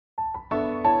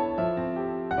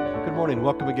morning.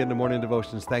 Welcome again to Morning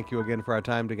Devotions. Thank you again for our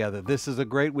time together. This is a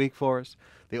great week for us.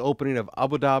 The opening of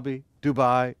Abu Dhabi,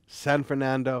 Dubai, San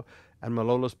Fernando, and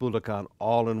Malolos Bulacan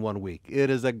all in one week.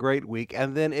 It is a great week.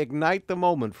 And then Ignite the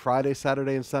Moment, Friday,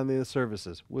 Saturday, and Sunday in the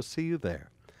services. We'll see you there.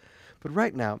 But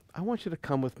right now, I want you to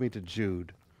come with me to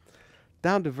Jude,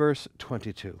 down to verse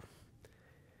 22.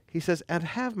 He says, "And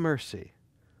have mercy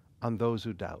on those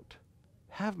who doubt."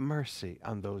 Have mercy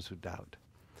on those who doubt.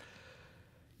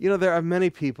 You know, there are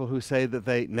many people who say that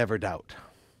they never doubt.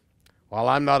 Well,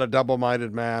 I'm not a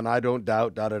double-minded man. I don't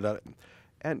doubt, da-da-da.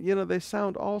 And, you know, they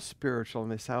sound all spiritual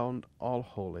and they sound all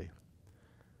holy.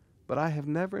 But I have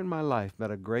never in my life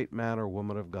met a great man or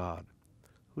woman of God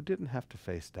who didn't have to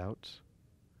face doubts.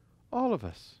 All of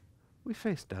us, we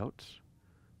face doubts.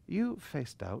 You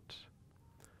face doubts.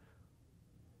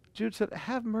 Jude said,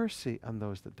 have mercy on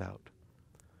those that doubt.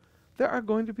 There are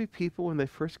going to be people when they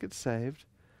first get saved,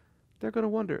 they're going to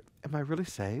wonder, am I really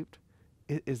saved?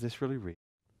 Is this really real?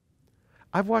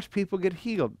 I've watched people get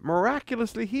healed,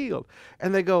 miraculously healed,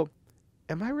 and they go,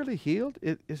 am I really healed?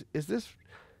 Is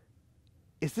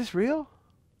this real?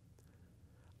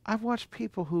 I've watched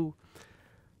people who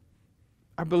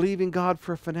are believing God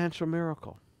for a financial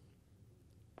miracle,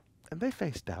 and they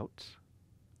face doubts.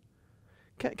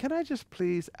 Can I just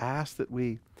please ask that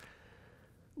we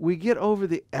get over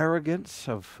the arrogance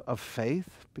of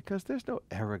faith, because there's no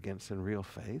arrogance in real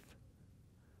faith.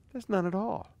 There's none at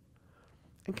all.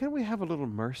 And can we have a little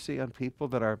mercy on people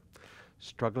that are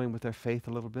struggling with their faith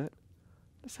a little bit?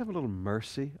 Let's have a little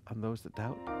mercy on those that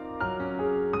doubt.